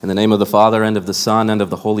In the name of the Father, and of the Son, and of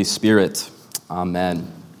the Holy Spirit.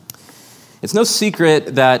 Amen. It's no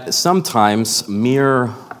secret that sometimes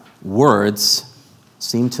mere words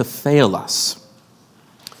seem to fail us.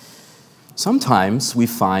 Sometimes we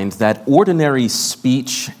find that ordinary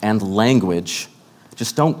speech and language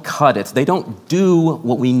just don't cut it. They don't do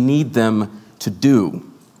what we need them to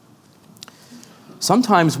do.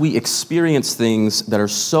 Sometimes we experience things that are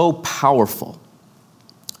so powerful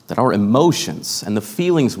that our emotions and the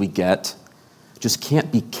feelings we get just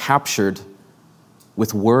can't be captured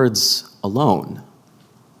with words alone.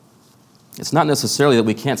 It's not necessarily that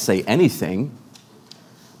we can't say anything,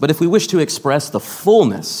 but if we wish to express the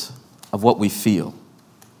fullness of what we feel,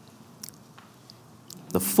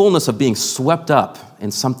 the fullness of being swept up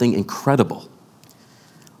in something incredible,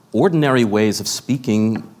 ordinary ways of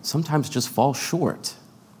speaking sometimes just fall short.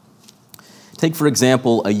 Take, for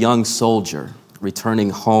example, a young soldier returning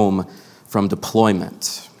home from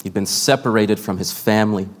deployment. He'd been separated from his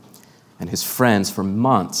family and his friends for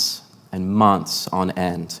months and months on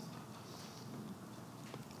end.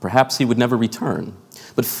 Perhaps he would never return.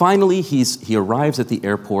 But finally, he arrives at the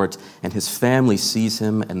airport, and his family sees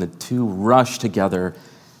him, and the two rush together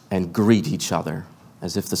and greet each other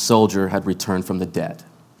as if the soldier had returned from the dead.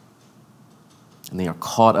 And they are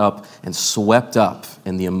caught up and swept up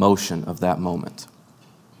in the emotion of that moment.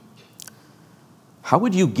 How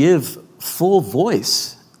would you give full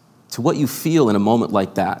voice to what you feel in a moment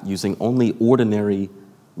like that, using only ordinary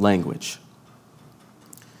language?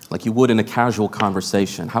 Like you would in a casual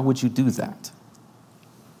conversation. How would you do that?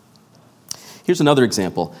 Here's another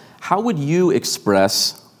example. How would you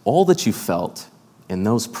express all that you felt in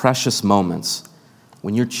those precious moments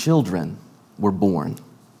when your children were born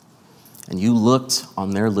and you looked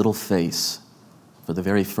on their little face for the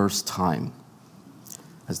very first time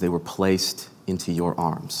as they were placed into your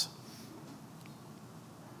arms?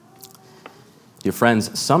 Dear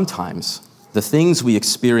friends, sometimes the things we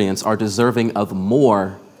experience are deserving of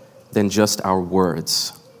more than just our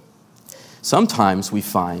words. Sometimes we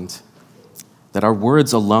find that our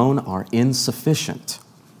words alone are insufficient.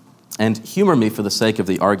 And humor me for the sake of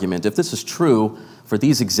the argument. If this is true for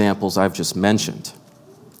these examples I've just mentioned,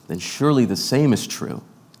 then surely the same is true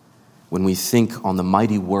when we think on the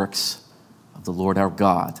mighty works of the Lord our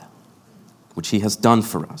God, which he has done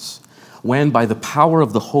for us, when by the power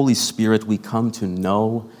of the Holy Spirit we come to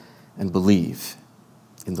know and believe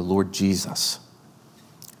in the Lord Jesus,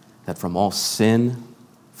 that from all sin,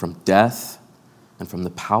 from death, and from the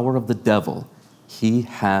power of the devil, he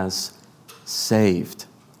has saved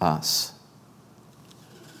us.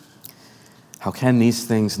 How can these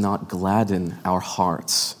things not gladden our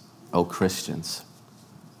hearts, O Christians?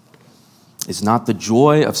 Is not the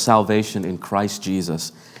joy of salvation in Christ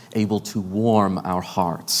Jesus able to warm our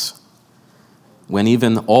hearts when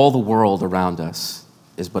even all the world around us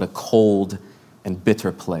is but a cold and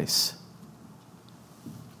bitter place?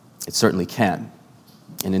 It certainly can,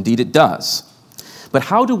 and indeed it does. But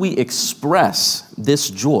how do we express this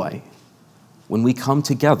joy when we come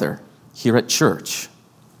together here at church?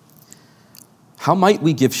 How might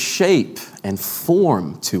we give shape and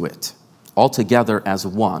form to it all together as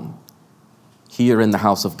one here in the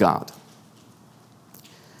house of God?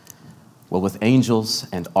 Well, with angels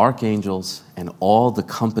and archangels and all the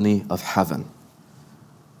company of heaven,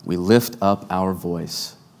 we lift up our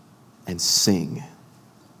voice and sing.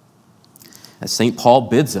 As St. Paul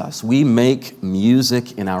bids us, we make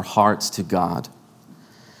music in our hearts to God.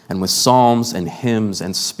 And with psalms and hymns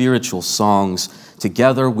and spiritual songs,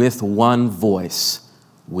 together with one voice,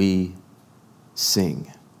 we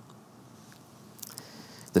sing.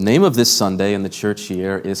 The name of this Sunday in the church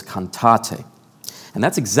year is Cantate. And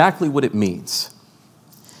that's exactly what it means.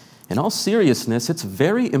 In all seriousness, it's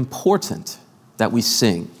very important that we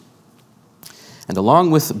sing. And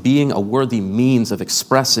along with being a worthy means of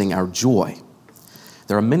expressing our joy,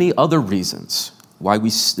 there are many other reasons why we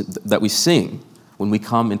sing when we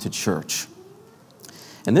come into church.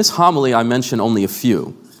 In this homily, I mention only a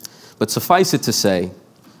few, but suffice it to say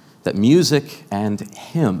that music and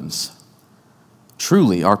hymns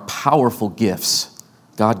truly are powerful gifts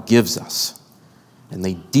God gives us, and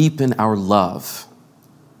they deepen our love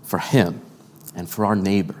for him and for our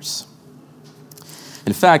neighbors.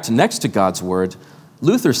 In fact, next to God's word,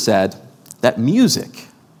 Luther said that music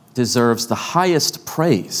deserves the highest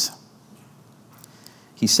praise.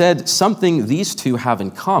 He said something these two have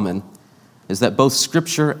in common is that both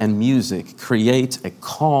scripture and music create a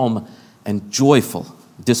calm and joyful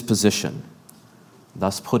disposition,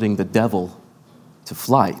 thus putting the devil to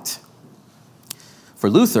flight. For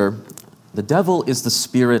Luther, the devil is the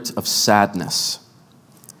spirit of sadness,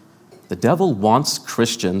 The devil wants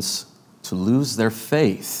Christians to lose their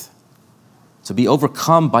faith, to be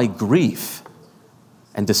overcome by grief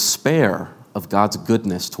and despair of God's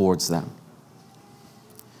goodness towards them.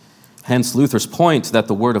 Hence Luther's point that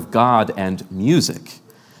the Word of God and music,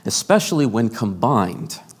 especially when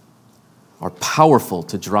combined, are powerful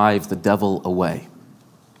to drive the devil away.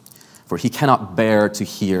 For he cannot bear to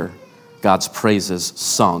hear God's praises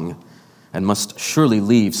sung and must surely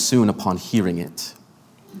leave soon upon hearing it.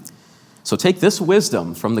 So take this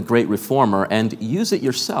wisdom from the great reformer and use it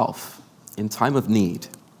yourself in time of need.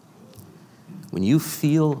 When you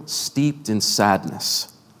feel steeped in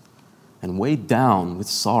sadness and weighed down with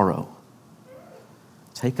sorrow,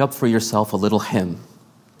 take up for yourself a little hymn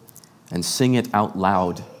and sing it out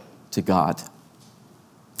loud to God.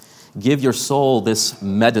 Give your soul this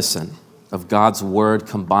medicine of God's word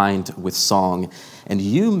combined with song, and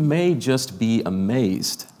you may just be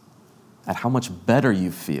amazed at how much better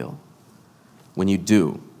you feel when you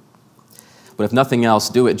do. But if nothing else,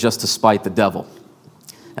 do it just to spite the devil,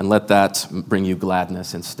 and let that bring you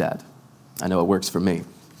gladness instead. I know it works for me.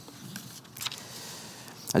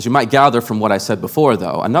 As you might gather from what I said before,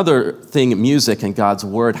 though, another thing music and God's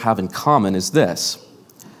word have in common is this: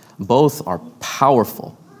 both are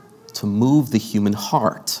powerful to move the human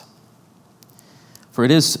heart. For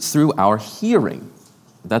it is through our hearing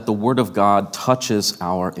that the Word of God touches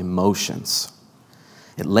our emotions.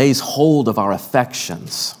 It lays hold of our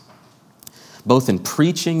affections. Both in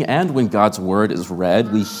preaching and when God's Word is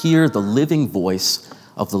read, we hear the living voice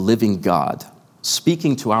of the living God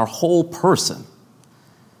speaking to our whole person,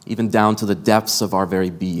 even down to the depths of our very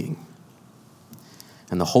being.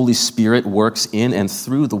 And the Holy Spirit works in and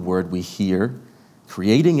through the Word we hear,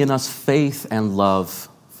 creating in us faith and love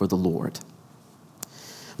for the Lord.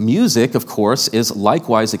 Music, of course, is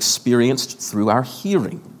likewise experienced through our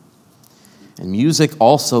hearing. And music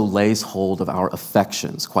also lays hold of our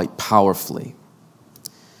affections quite powerfully.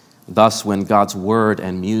 Thus, when God's word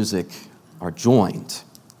and music are joined,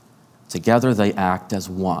 together they act as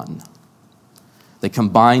one. They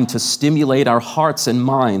combine to stimulate our hearts and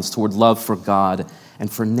minds toward love for God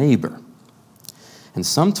and for neighbor. And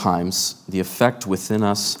sometimes the effect within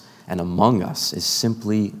us and among us is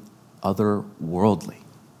simply otherworldly.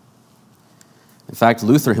 In fact,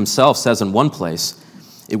 Luther himself says in one place,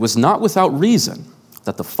 "It was not without reason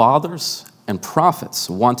that the fathers and prophets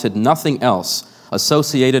wanted nothing else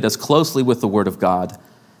associated as closely with the Word of God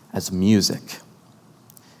as music.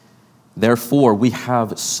 Therefore, we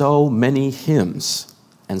have so many hymns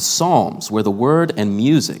and psalms where the Word and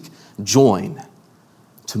music join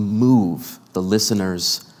to move the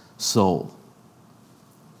listener's soul."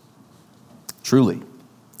 Truly,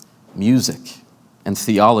 music and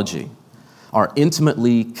theology are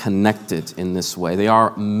intimately connected in this way. They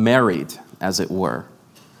are married, as it were.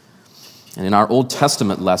 And in our Old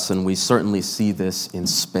Testament lesson, we certainly see this in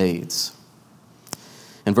spades.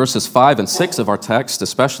 In verses 5 and 6 of our text,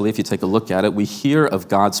 especially if you take a look at it, we hear of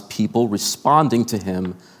God's people responding to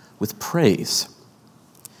him with praise.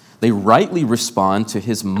 They rightly respond to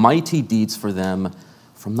his mighty deeds for them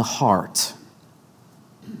from the heart.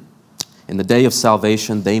 In the day of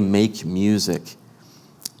salvation, they make music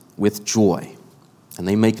with joy, and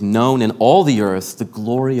they make known in all the earth the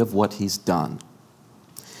glory of what he's done.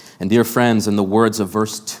 And dear friends, in the words of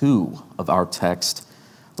verse 2 of our text,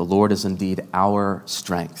 the Lord is indeed our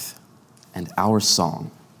strength and our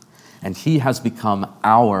song, and he has become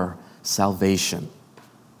our salvation.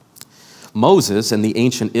 Moses and the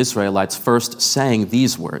ancient Israelites first sang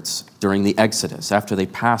these words during the Exodus after they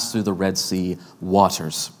passed through the Red Sea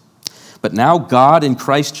waters. But now God in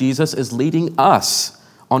Christ Jesus is leading us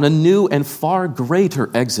on a new and far greater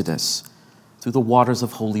exodus through the waters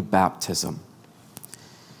of holy baptism.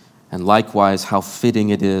 And likewise, how fitting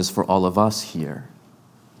it is for all of us here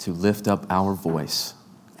to lift up our voice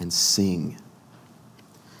and sing.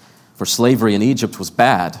 For slavery in Egypt was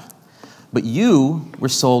bad, but you were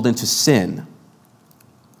sold into sin,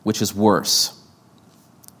 which is worse.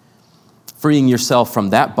 Freeing yourself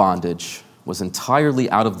from that bondage was entirely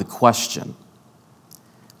out of the question.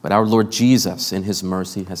 But our Lord Jesus, in his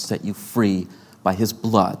mercy, has set you free by his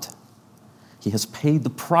blood. He has paid the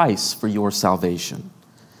price for your salvation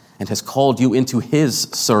and has called you into his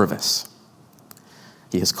service.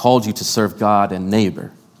 He has called you to serve God and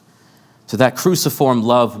neighbor, to that cruciform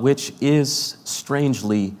love which is,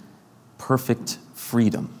 strangely, perfect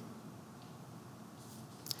freedom.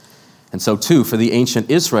 And so, too, for the ancient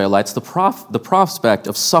Israelites, the prospect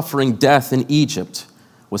of suffering death in Egypt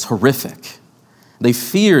was horrific. They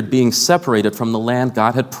feared being separated from the land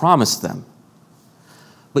God had promised them.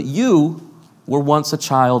 But you were once a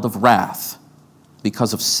child of wrath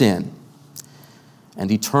because of sin. and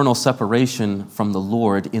eternal separation from the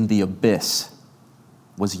Lord in the abyss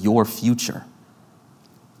was your future.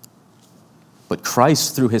 But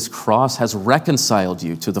Christ, through his cross, has reconciled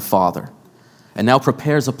you to the Father and now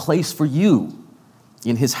prepares a place for you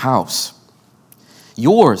in his house.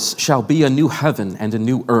 Yours shall be a new heaven and a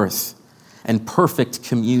new earth and perfect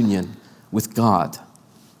communion with God.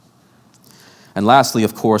 And lastly,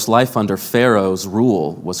 of course, life under Pharaoh's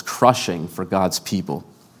rule was crushing for God's people.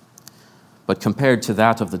 But compared to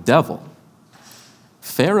that of the devil,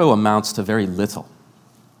 Pharaoh amounts to very little.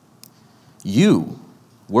 You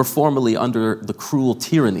were formerly under the cruel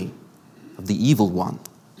tyranny of the evil one.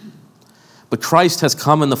 But Christ has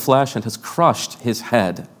come in the flesh and has crushed his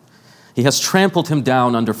head. He has trampled him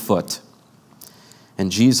down underfoot.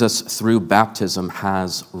 And Jesus, through baptism,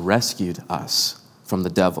 has rescued us from the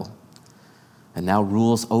devil and now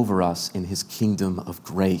rules over us in his kingdom of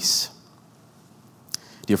grace.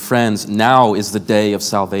 Dear friends, now is the day of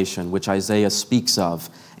salvation, which Isaiah speaks of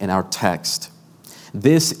in our text.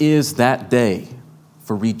 This is that day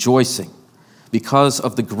for rejoicing because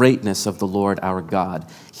of the greatness of the Lord our God.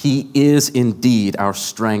 He is indeed our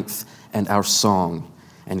strength and our song,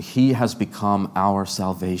 and he has become our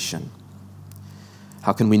salvation.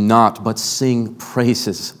 How can we not but sing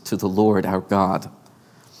praises to the Lord our God?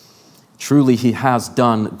 Truly, he has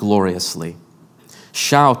done gloriously.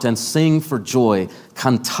 Shout and sing for joy,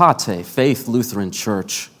 Cantate, Faith Lutheran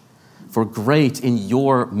Church, for great in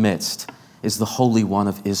your midst is the Holy One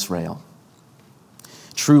of Israel.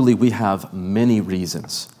 Truly, we have many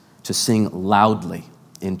reasons to sing loudly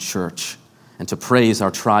in church and to praise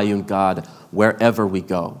our triune God wherever we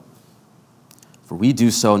go. For we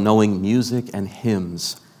do so knowing music and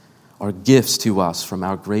hymns are gifts to us from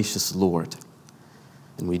our gracious Lord.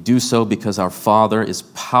 And we do so because our Father is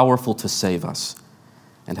powerful to save us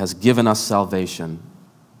and has given us salvation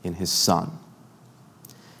in his Son.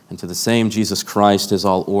 And to the same Jesus Christ is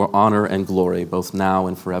all honor and glory, both now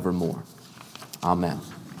and forevermore. Amen.